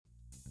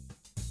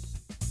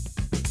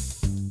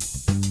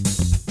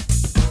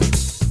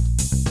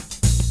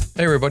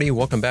Hey everybody,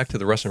 welcome back to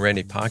the Russ and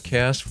Randy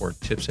podcast for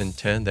Tips in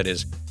 10. That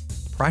is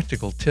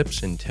practical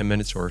tips in 10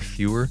 minutes or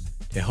fewer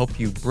to help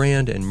you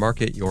brand and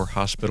market your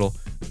hospital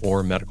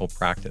or medical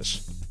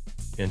practice.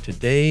 And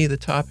today the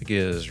topic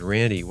is,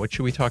 Randy, what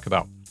should we talk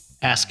about?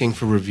 Asking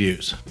for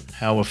reviews.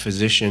 How a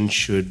physician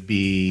should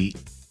be,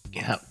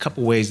 a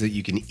couple ways that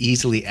you can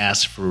easily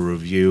ask for a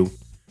review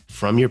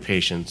from your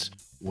patients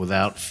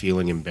without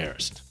feeling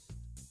embarrassed,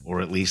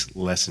 or at least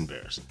less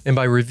embarrassed. And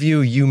by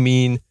review, you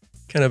mean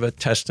kind of a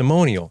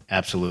testimonial.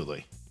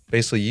 Absolutely.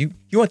 Basically, you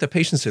want the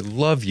patients that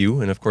love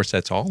you, and of course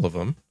that's all of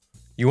them.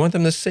 You want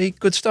them to say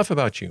good stuff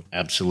about you.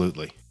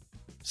 Absolutely.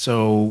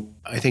 So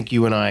I think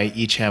you and I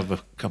each have a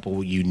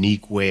couple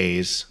unique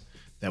ways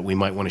that we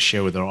might want to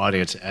share with our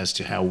audience as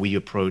to how we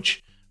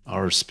approach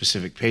our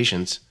specific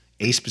patients.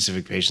 A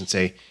specific patient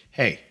say,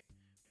 hey,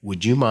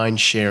 would you mind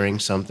sharing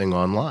something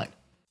online?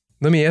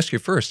 Let me ask you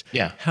first.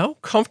 Yeah. How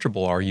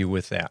comfortable are you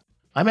with that?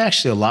 I'm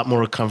actually a lot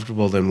more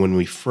comfortable than when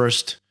we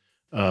first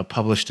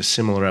published a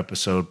similar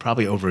episode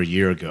probably over a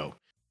year ago.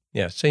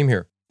 Yeah, same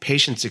here.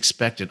 Patients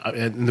expect it.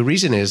 And the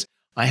reason is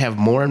I have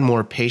more and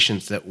more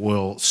patients that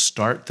will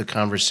start the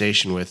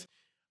conversation with,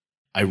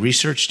 I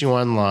researched you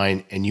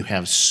online and you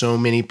have so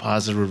many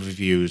positive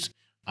reviews,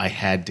 I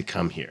had to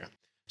come here.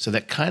 So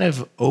that kind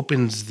of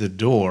opens the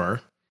door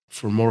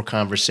for more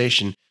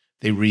conversation.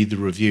 They read the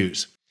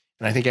reviews.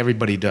 And I think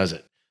everybody does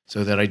it.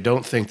 So that I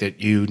don't think that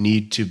you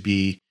need to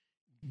be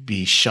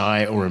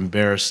shy or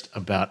embarrassed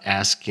about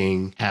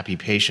asking happy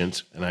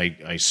patients, and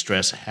I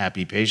stress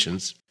happy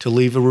patients, to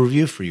leave a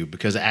review for you,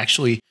 because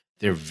actually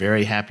they're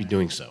very happy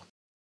doing so.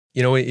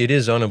 You know, it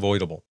is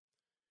unavoidable.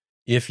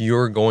 If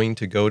you're going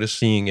to go to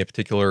seeing a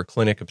particular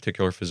clinic, a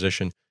particular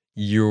physician,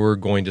 you're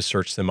going to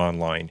search them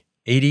online.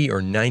 80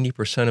 or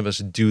 90% of us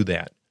do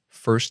that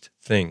first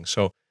thing.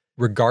 So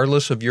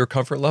regardless of your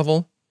comfort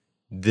level,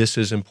 this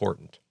is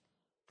important.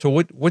 So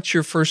what's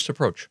your first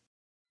approach?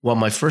 Well,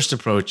 my first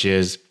approach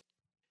is,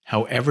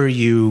 however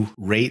you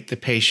rate the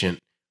patient,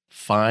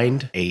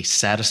 find a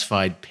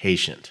satisfied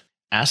patient.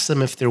 Ask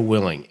them if they're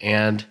willing.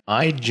 And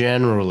I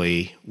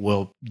generally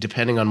will,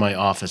 depending on my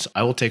office,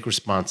 I will take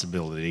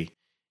responsibility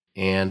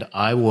and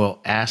I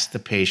will ask the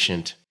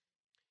patient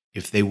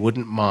if they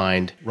wouldn't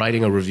mind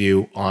writing a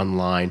review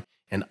online,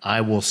 and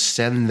I will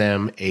send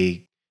them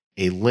a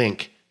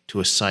link to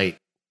a site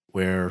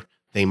where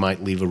they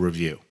might leave a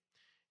review.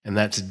 And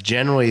that's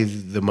generally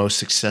the most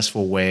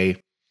successful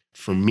way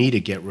for me to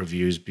get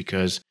reviews,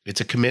 because it's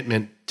a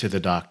commitment to the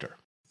doctor.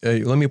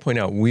 Let me point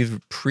out,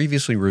 we've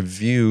previously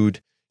reviewed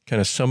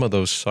kind of some of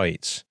those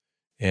sites,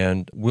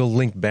 and we'll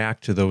link back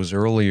to those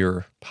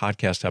earlier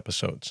podcast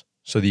episodes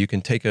so that you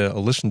can take a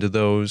listen to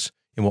those,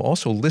 and we'll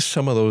also list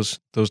some of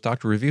those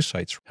doctor review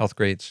sites,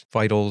 Healthgrades,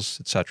 Vitals,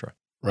 etc.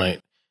 Right.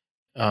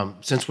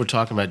 Since we're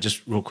talking about it,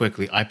 just real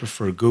quickly, I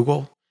prefer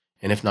Google,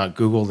 and if not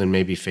Google, then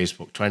maybe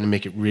Facebook, trying to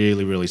make it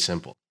really, really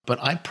simple. But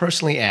I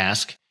personally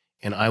ask,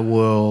 and I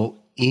will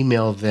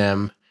email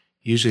them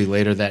usually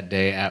later that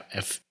day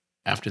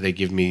after they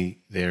give me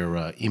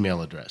their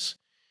email address.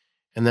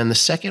 And then the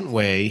second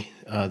way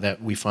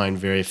that we find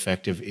very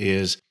effective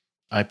is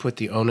I put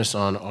the onus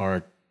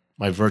on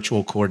my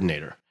virtual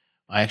coordinator.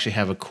 I actually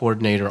have a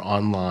coordinator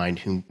online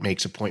who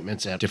makes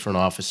appointments at different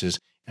offices,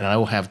 and I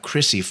will have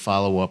Chrissy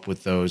follow up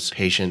with those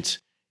patients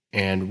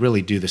and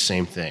really do the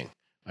same thing.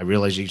 I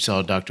realize you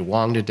saw Dr.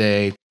 Wong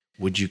today.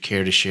 Would you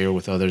care to share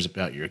with others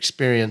about your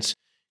experience?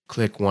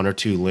 Click one or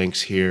two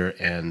links here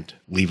and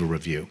leave a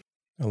review.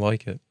 I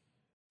like it.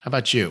 How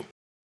about you?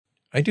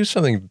 I do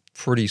something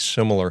pretty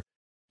similar.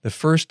 The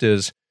first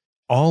is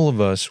all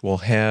of us will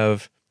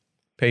have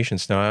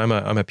patients. Now, I'm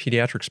a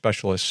pediatric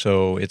specialist,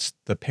 so it's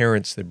the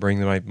parents that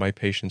bring my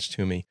patients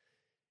to me.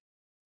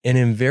 And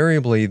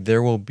invariably,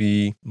 there will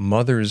be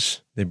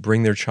mothers that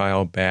bring their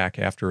child back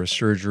after a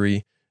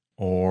surgery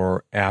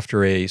or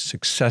after a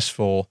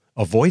successful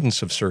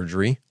avoidance of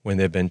surgery when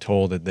they've been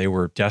told that they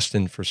were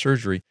destined for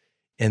surgery.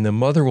 And the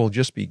mother will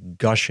just be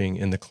gushing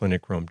in the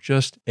clinic room,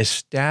 just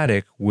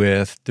ecstatic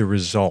with the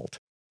result.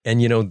 And,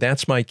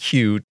 that's my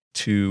cue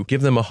to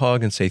give them a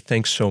hug and say,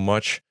 thanks so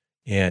much,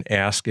 and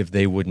ask if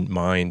they wouldn't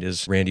mind,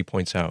 as Randy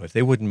points out, if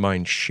they wouldn't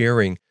mind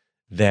sharing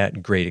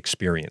that great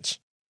experience.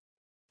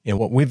 And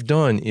what we've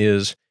done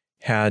is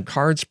had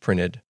cards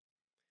printed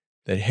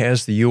that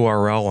has the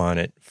URL on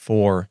it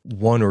for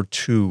one or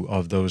two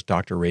of those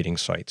doctor rating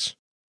sites.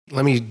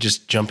 Let me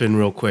just jump in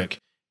real quick.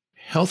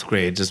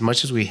 Healthgrades, as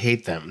much as we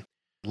hate them,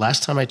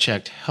 last time I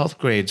checked,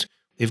 Healthgrades,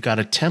 they've got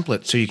a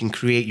template so you can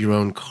create your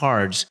own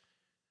cards,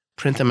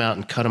 print them out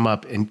and cut them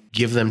up and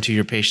give them to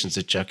your patients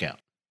at checkout.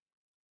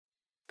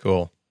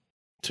 Cool.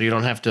 So you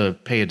don't have to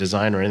pay a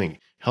designer or anything.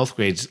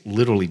 Healthgrades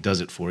literally does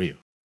it for you.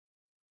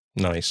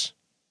 Nice.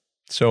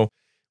 So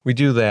we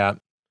do that.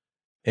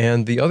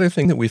 And the other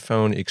thing that we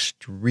found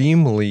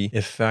extremely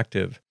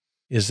effective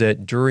is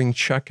that during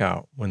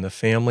checkout, when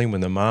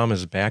the mom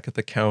is back at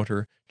the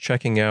counter,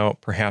 checking out,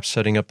 perhaps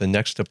setting up the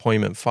next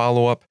appointment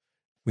follow-up,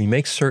 we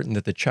make certain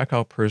that the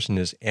checkout person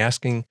is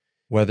asking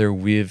whether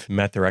we've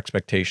met their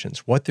expectations,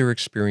 what their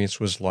experience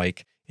was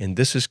like. And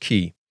this is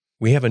key.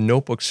 we have a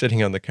notebook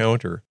sitting on the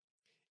counter.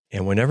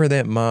 And whenever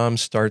that mom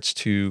starts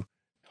to,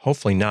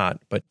 hopefully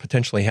not, but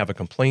potentially have a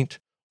complaint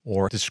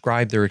or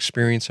describe their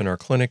experience in our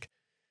clinic,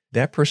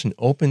 that person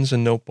opens a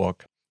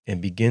notebook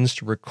and begins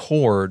to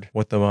record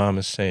what the mom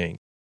is saying.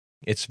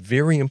 It's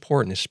very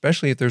important,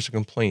 especially if there's a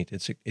complaint.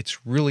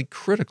 It's really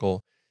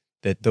critical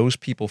that those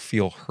people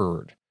feel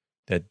heard,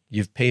 that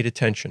you've paid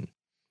attention.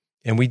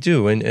 And we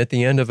do. And at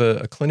the end of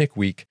a clinic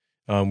week,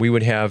 we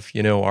would have,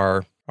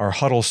 our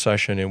huddle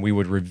session, and we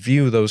would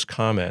review those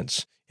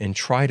comments and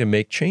try to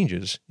make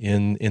changes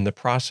in the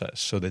process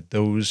so that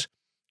those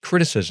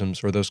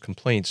criticisms or those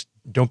complaints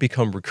don't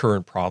become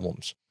recurrent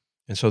problems.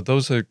 And so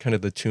those are kind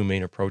of the two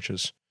main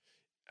approaches.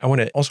 I want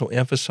to also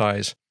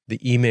emphasize the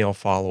email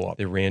follow-up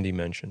that Randy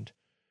mentioned.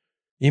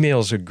 Email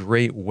is a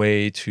great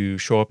way to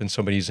show up in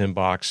somebody's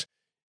inbox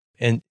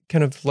and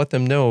kind of let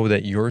them know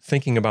that you're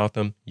thinking about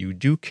them, you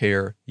do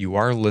care, you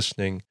are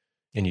listening,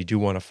 and you do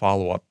want to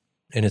follow up.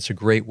 And it's a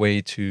great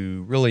way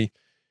to really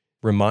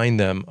remind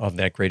them of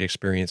that great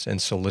experience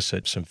and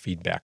solicit some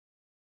feedback.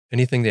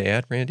 Anything to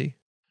add, Randy?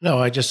 No,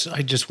 I just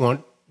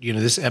want,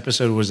 this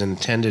episode was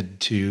intended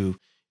to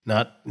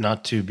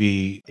not to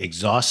be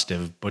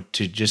exhaustive, but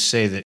to just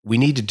say that we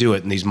need to do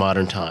it in these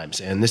modern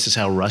times. And this is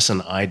how Russ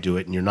and I do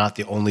it. And you're not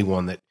the only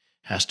one that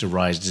has to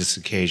rise to this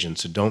occasion.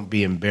 So don't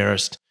be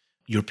embarrassed.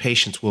 Your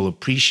patients will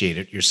appreciate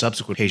it. Your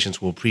subsequent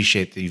patients will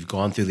appreciate that you've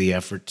gone through the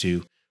effort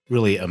to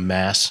really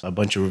amass a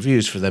bunch of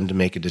reviews for them to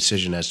make a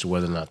decision as to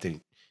whether or not they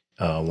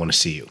want to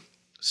see you.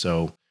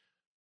 So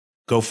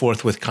go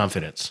forth with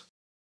confidence.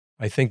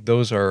 I think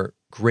those are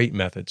great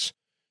methods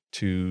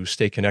to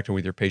stay connected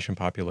with your patient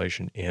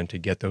population and to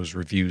get those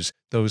reviews,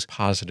 those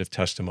positive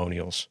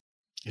testimonials.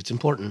 It's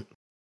important.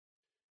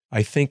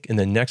 I think in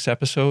the next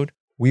episode,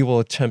 we will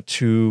attempt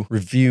to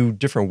review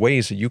different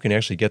ways that you can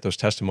actually get those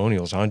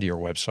testimonials onto your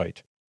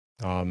website.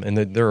 And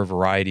there are a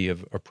variety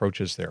of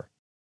approaches there.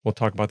 We'll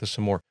talk about this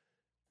some more.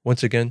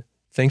 Once again,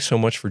 thanks so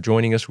much for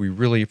joining us. We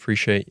really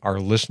appreciate our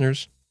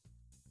listeners.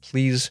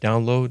 Please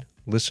download,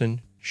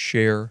 listen,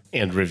 share,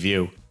 and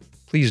review.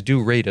 Please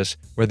do rate us,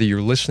 whether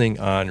you're listening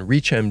on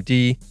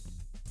ReachMD.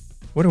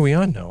 What are we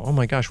on now? Oh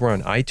my gosh, we're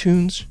on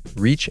iTunes,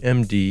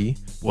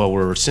 ReachMD. Well,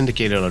 we're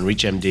syndicated on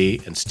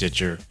ReachMD and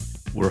Stitcher.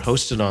 We're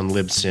hosted on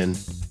Libsyn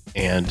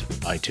and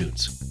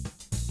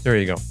iTunes. There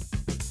you go.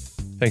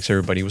 Thanks,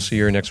 everybody. We'll see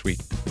you here next week.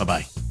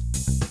 Bye-bye.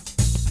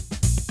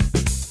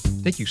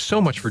 Thank you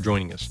so much for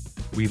joining us.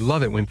 We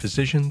love it when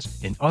physicians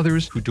and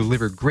others who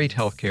deliver great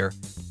healthcare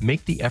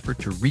make the effort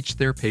to reach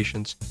their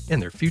patients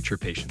and their future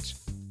patients.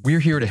 We're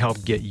here to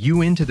help get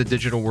you into the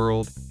digital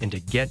world and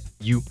to get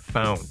you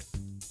found.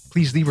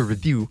 Please leave a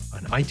review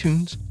on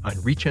iTunes, on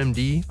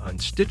ReachMD, on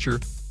Stitcher,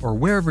 or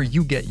wherever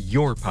you get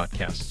your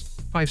podcasts.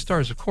 5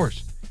 stars, of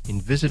course. And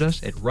visit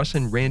us at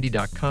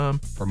russandrandy.com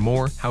for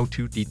more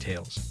how-to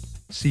details.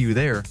 See you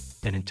there,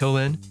 and until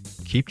then,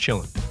 keep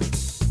chilling.